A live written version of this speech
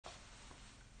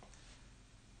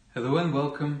Hello and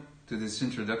welcome to this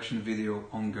introduction video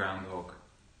on groundhog.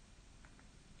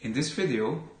 In this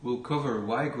video, we'll cover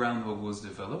why groundhog was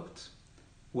developed,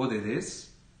 what it is,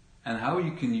 and how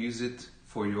you can use it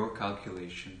for your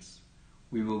calculations.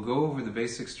 We will go over the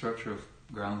basic structure of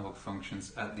groundhog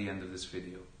functions at the end of this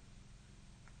video.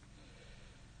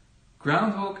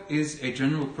 Groundhog is a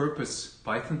general purpose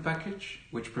Python package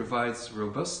which provides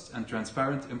robust and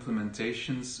transparent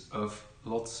implementations of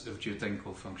lots of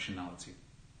geotechnical functionality.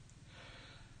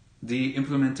 The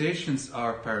implementations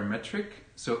are parametric,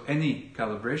 so any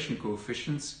calibration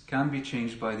coefficients can be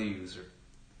changed by the user.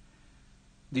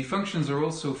 The functions are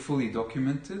also fully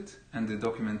documented, and the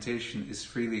documentation is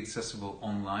freely accessible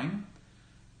online.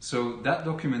 So that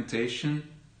documentation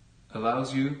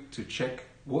allows you to check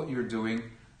what you're doing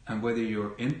and whether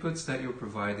your inputs that you're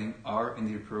providing are in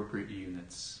the appropriate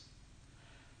units.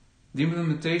 The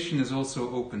implementation is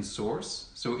also open source,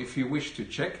 so if you wish to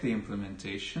check the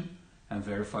implementation and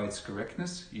verify its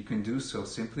correctness, you can do so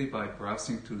simply by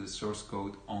browsing to the source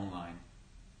code online.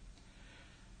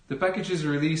 The package is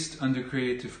released under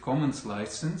Creative Commons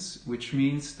license, which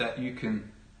means that you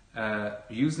can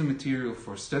use the material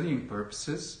for studying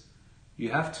purposes. You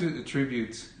have to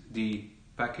attribute the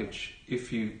package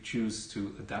if you choose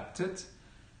to adapt it,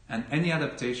 and any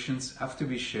adaptations have to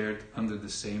be shared under the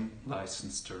same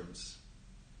license terms.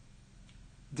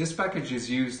 This package is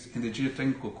used in the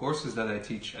geotechnical courses that I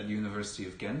teach at the University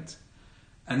of Ghent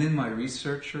and in my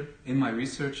research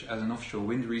as an offshore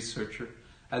wind researcher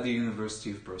at the University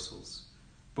of Brussels.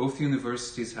 Both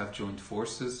universities have joined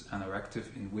forces and are active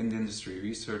in wind industry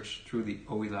research through the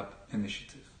OELAB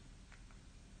initiative.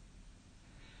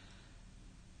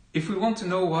 If we want to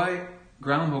know why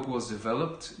groundhog was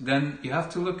developed, then you have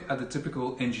to look at the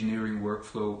typical engineering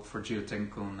workflow for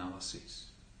geotechnical analyses.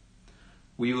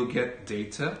 We will get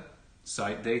data,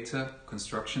 site data,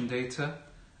 construction data,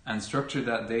 and structure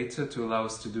that data to allow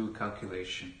us to do a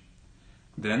calculation.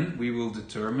 Then we will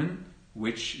determine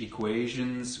which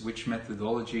equations, which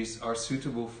methodologies are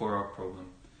suitable for our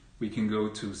problem. We can go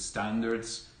to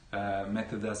standards,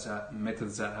 methods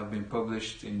that have been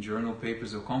published in journal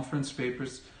papers or conference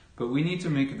papers, but we need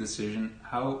to make a decision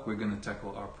how we're going to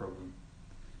tackle our problem.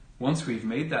 Once we've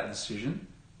made that decision,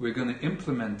 we're going to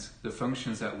implement the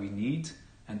functions that we need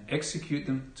and execute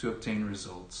them to obtain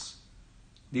results.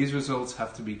 These results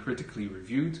have to be critically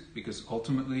reviewed because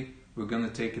ultimately we're going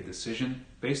to take a decision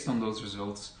based on those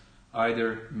results,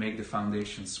 either make the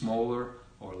foundation smaller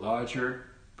or larger,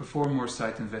 perform more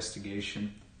site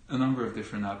investigation. A number of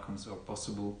different outcomes are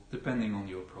possible depending on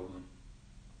your problem.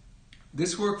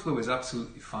 This workflow is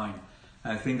absolutely fine,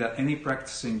 and I think that any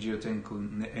practicing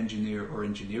geotechnical engineer or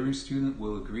engineering student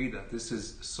will agree that this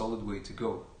is a solid way to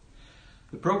go.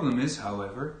 The problem is,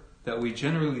 however, that we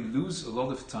generally lose a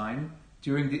lot of time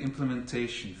during the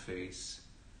implementation phase.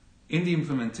 In the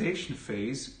implementation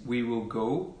phase, we will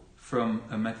go from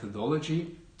a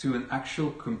methodology to an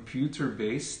actual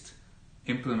computer-based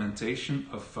implementation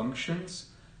of functions,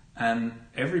 and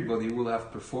everybody will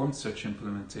have performed such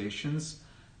implementations.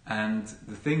 And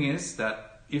the thing is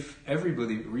that if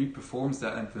everybody re-performs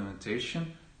that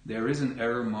implementation, there is an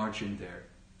error margin there.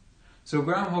 So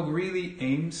groundhog really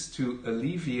aims to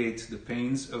alleviate the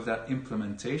pains of that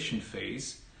implementation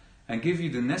phase and give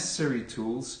you the necessary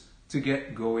tools to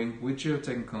get going with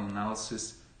geotechnical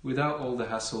analysis without all the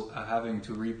hassle of having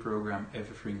to reprogram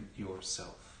everything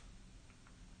yourself.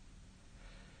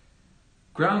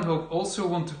 Groundhog also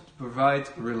wanted to provide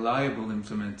reliable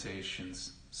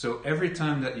implementations. So every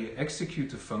time that you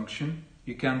execute a function,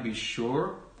 you can be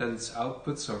sure that its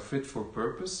outputs are fit for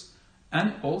purpose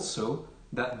and also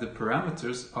that the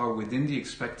parameters are within the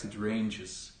expected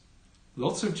ranges.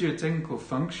 Lots of geotechnical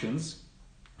functions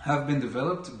have been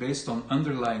developed based on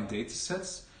underlying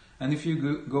datasets, and if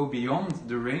you go beyond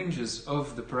the ranges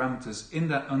of the parameters in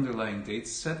that underlying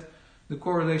dataset, the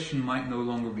correlation might no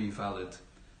longer be valid.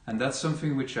 And that's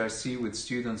something which I see with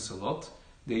students a lot.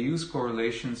 They use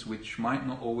correlations which might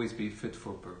not always be fit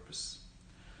for purpose.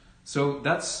 So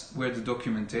that's where the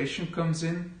documentation comes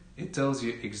in. It tells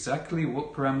you exactly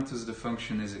what parameters the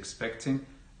function is expecting,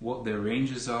 what their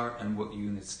ranges are, and what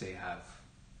units they have.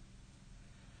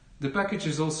 The package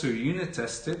is also unit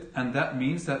tested, and that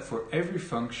means that for every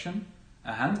function,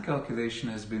 a hand calculation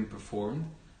has been performed,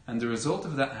 and the result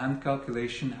of that hand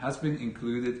calculation has been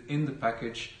included in the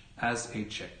package as a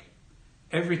check.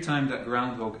 Every time that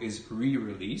groundhog is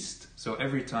re-released, so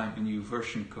every time a new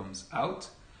version comes out,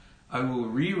 I will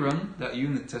rerun that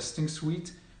unit testing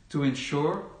suite to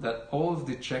ensure that all of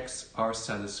the checks are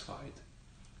satisfied.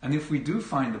 And if we do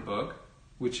find a bug,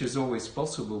 which is always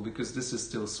possible because this is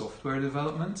still software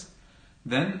development,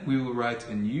 then we will write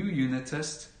a new unit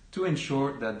test to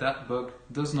ensure that that bug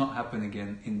does not happen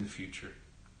again in the future.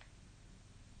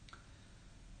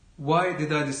 Why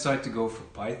did I decide to go for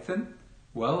Python?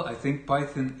 Well, I think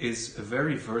Python is a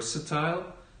very versatile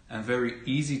and very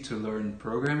easy to learn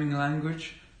programming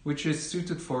language, which is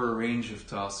suited for a range of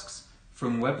tasks.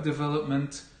 From web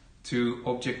development to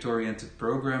object-oriented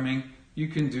programming, you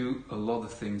can do a lot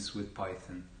of things with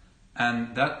Python.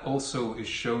 And that also is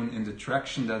shown in the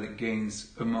traction that it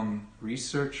gains among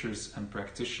researchers and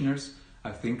practitioners.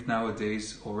 I think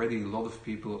nowadays already a lot of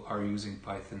people are using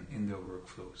Python in their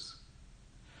workflows.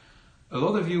 A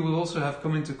lot of you will also have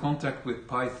come into contact with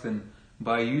Python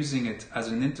by using it as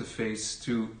an interface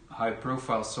to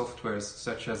high-profile softwares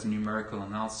such as numerical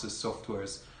analysis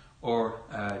softwares or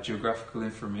geographical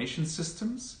information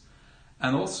systems.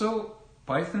 And also,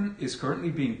 Python is currently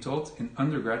being taught in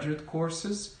undergraduate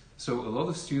courses, so a lot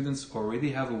of students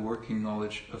already have a working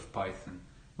knowledge of Python,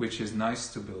 which is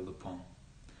nice to build upon.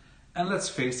 And let's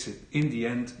face it, in the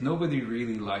end, nobody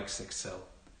really likes Excel.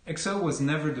 Excel was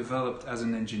never developed as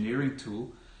an engineering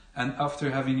tool, and after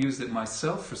having used it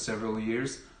myself for several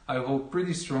years, I hold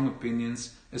pretty strong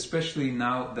opinions, especially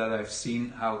now that I've seen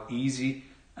how easy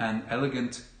and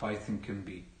elegant Python can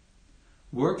be.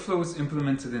 Workflows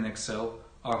implemented in Excel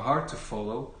are hard to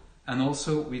follow, and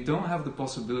also we don't have the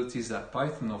possibilities that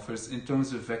Python offers in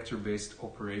terms of vector-based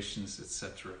operations,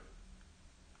 etc.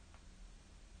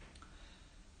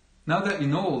 Now that you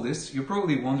know all this, you're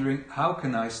probably wondering, how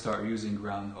can I start using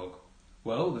Groundhog?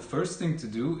 Well, the first thing to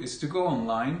do is to go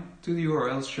online to the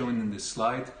URLs shown in this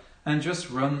slide and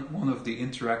just run one of the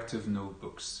interactive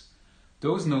notebooks.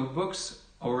 Those notebooks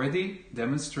already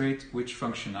demonstrate which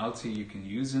functionality you can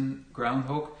use in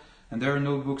Groundhog, and there are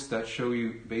notebooks that show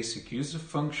you basic use of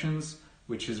functions,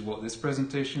 which is what this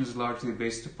presentation is largely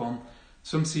based upon,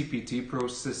 some CPT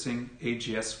processing,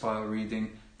 AGS file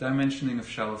reading, dimensioning of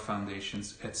shallow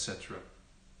foundations, etc.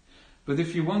 But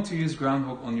if you want to use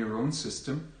Groundhog on your own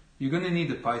system, you're going to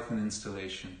need a Python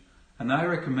installation. And I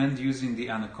recommend using the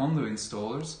Anaconda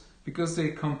installers because they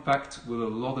come packed with a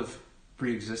lot of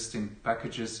pre-existing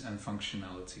packages and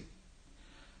functionality.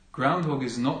 Groundhog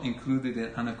is not included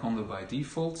in Anaconda by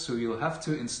default, so you'll have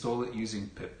to install it using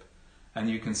pip. And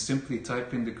you can simply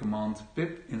type in the command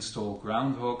pip install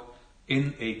groundhog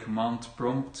in a command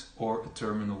prompt or a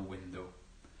terminal window.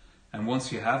 And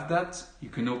once you have that, you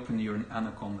can open your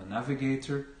Anaconda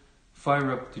navigator,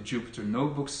 fire up the Jupyter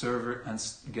Notebook server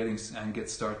and get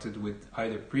started with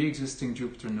either pre-existing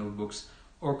Jupyter Notebooks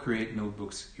or create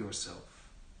notebooks yourself.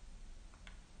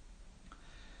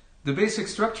 The basic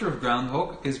structure of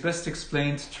Groundhog is best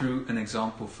explained through an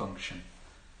example function.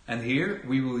 And here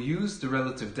we will use the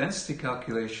relative density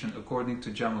calculation according to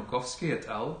Jamilkovsky et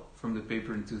al. From the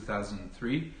paper in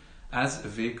 2003 as a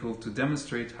vehicle to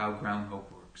demonstrate how Groundhog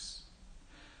works.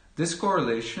 This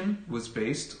correlation was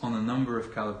based on a number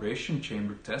of calibration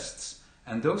chamber tests,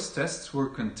 and those tests were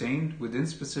contained within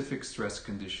specific stress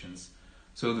conditions.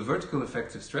 So the vertical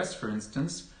effective stress, for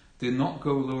instance, did not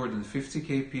go lower than 50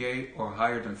 kPa or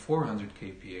higher than 400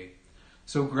 kPa.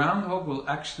 So Groundhog will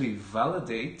actually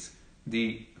validate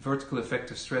the vertical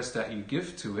effective stress that you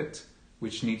give to it,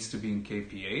 which needs to be in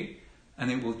kPa, and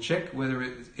it will check whether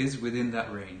it is within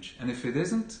that range. And if it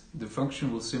isn't, the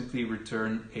function will simply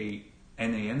return a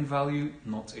NaN value,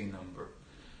 not a number.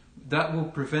 That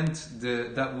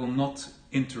will not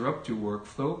interrupt your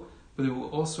workflow, but it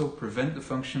will also prevent the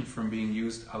function from being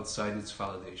used outside its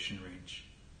validation range.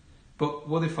 But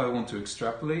what if I want to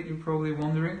extrapolate, you're probably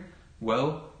wondering?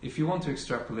 Well, if you want to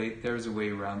extrapolate, there is a way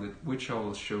around it, which I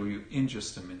will show you in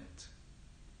just a minute.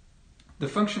 The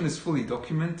function is fully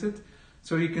documented,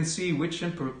 so you can see which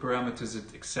input parameters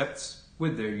it accepts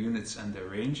with their units and their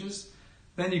ranges.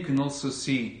 Then you can also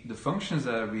see the functions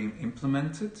that are being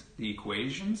implemented, the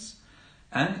equations,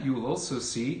 and you will also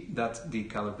see that the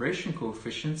calibration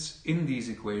coefficients in these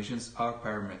equations are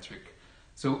parametric.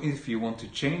 So if you want to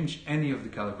change any of the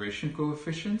calibration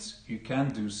coefficients, you can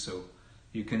do so.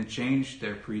 You can change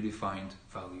their predefined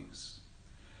values.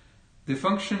 The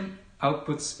function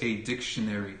outputs a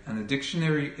dictionary, and a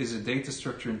dictionary is a data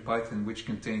structure in Python which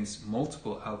contains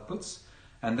multiple outputs,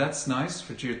 and that's nice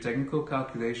for geotechnical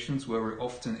calculations where we're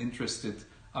often interested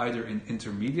either in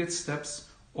intermediate steps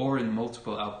or in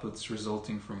multiple outputs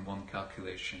resulting from one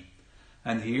calculation.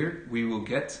 And here we will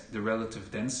get the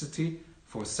relative density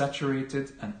for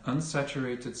saturated and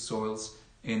unsaturated soils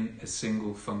in a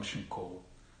single function call.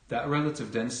 That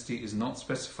relative density is not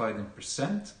specified in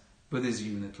percent, but is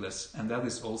unitless, and that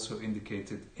is also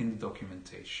indicated in the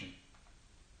documentation.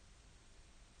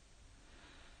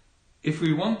 If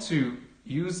we want to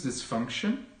use this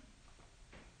function,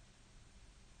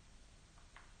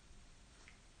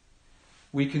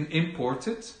 we can import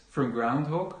it from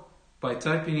groundhog by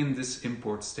typing in this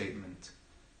import statement.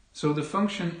 So the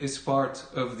function is part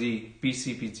of the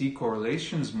PCPT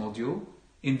correlations module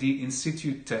in the in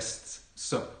situ tests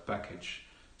sub-package.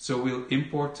 So we'll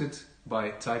import it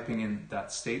by typing in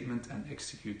that statement and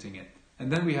executing it.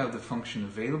 And then we have the function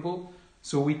available,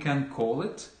 so we can call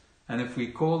it. And if we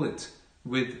call it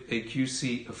with a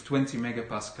QC of 20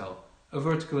 megapascal, a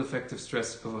vertical effective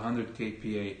stress of 100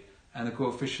 kPa, and a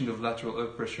coefficient of lateral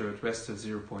earth pressure at rest of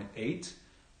 0.8,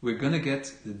 we're going to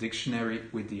get the dictionary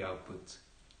with the output.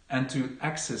 And to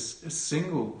access a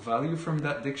single value from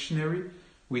that dictionary,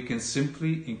 we can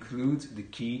simply include the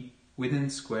key within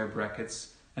square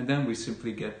brackets, and then we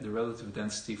simply get the relative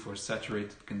density for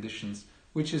saturated conditions,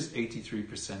 which is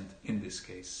 83% in this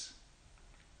case.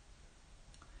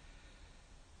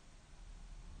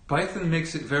 Python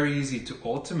makes it very easy to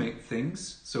automate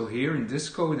things. So here in this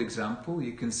code example,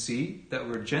 you can see that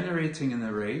we're generating an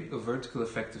array of vertical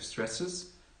effective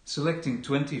stresses, selecting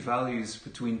 20 values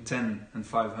between 10 and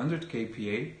 500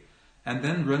 kPa, and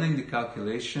then running the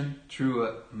calculation through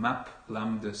a map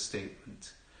lambda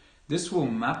statement. This will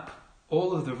map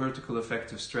all of the vertical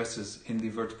effective stresses in the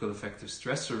vertical effective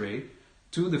stress array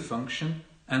to the function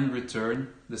and return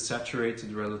the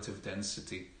saturated relative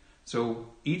density. So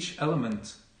each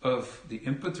element of the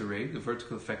input array, the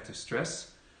vertical effective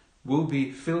stress, will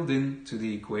be filled in to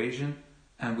the equation,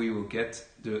 and we will get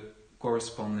the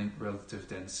corresponding relative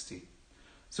density.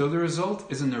 So the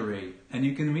result is an array, and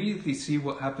you can immediately see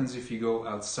what happens if you go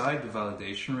outside the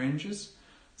validation ranges.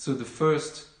 So the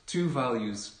first two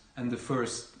values and the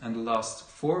first and the last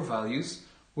four values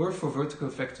were for vertical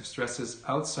effective stresses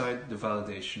outside the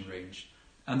validation range.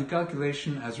 And the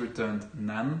calculation has returned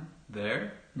nan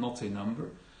there, not a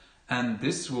number. And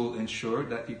this will ensure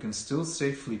that you can still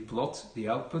safely plot the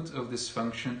output of this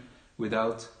function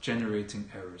without generating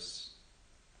errors.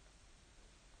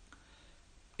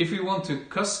 If we want to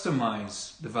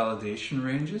customize the validation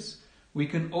ranges, we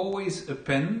can always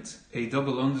append a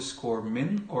double underscore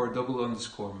min or double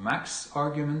underscore max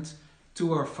argument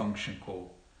to our function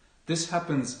call. This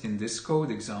happens in this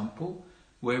code example,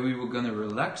 where we were going to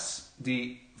relax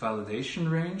the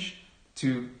validation range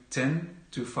to 10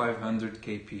 to 500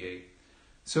 kPa.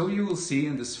 So you will see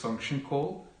in this function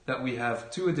call that we have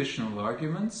two additional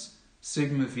arguments,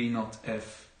 sigma v naught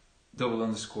f double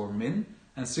underscore min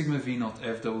and sigma v naught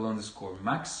f double underscore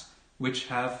max, which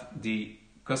have the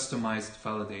customized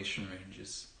validation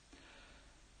ranges.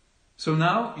 So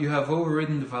now you have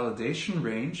overridden the validation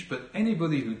range, but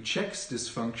anybody who checks this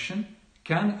function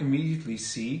can immediately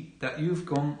see that you've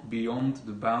gone beyond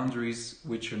the boundaries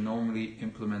which are normally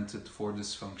implemented for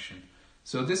this function.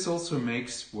 So this also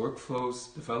makes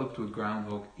workflows developed with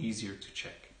groundhog easier to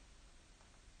check.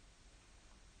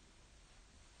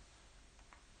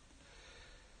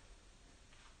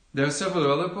 There are several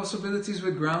other possibilities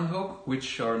with groundhog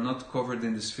which are not covered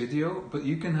in this video, but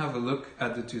you can have a look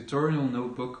at the tutorial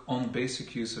notebook on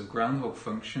basic use of groundhog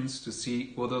functions to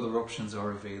see what other options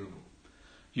are available.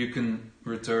 You can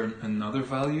return another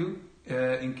value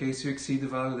in case you exceed the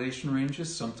validation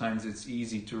ranges. Sometimes it's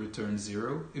easy to return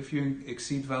 0 if you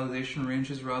exceed validation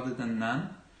ranges rather than nan.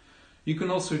 You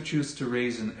can also choose to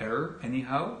raise an error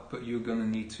anyhow, but you're going to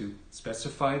need to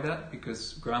specify that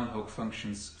because groundhog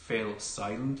functions fail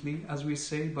silently, as we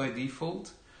say, by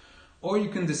default. Or you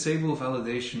can disable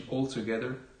validation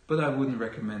altogether, but I wouldn't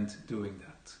recommend doing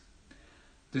that.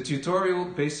 The tutorial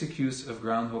basic use of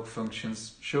groundhog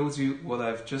functions shows you what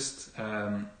I've just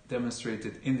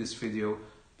demonstrated in this video,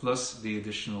 plus the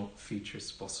additional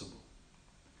features possible.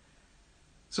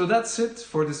 So that's it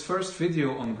for this first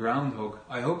video on groundhog.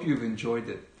 I hope you've enjoyed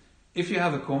it. If you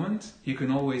have a comment, you can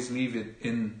always leave it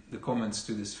in the comments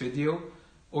to this video,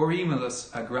 or email us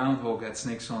at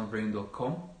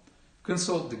groundhog@snakesonthebrain.com.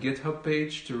 Consult the GitHub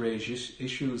page to raise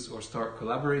issues or start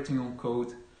collaborating on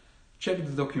code. Check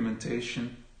the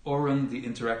documentation or run the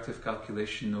interactive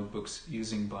calculation notebooks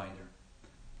using Binder.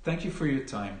 Thank you for your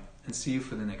time and see you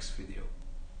for the next video.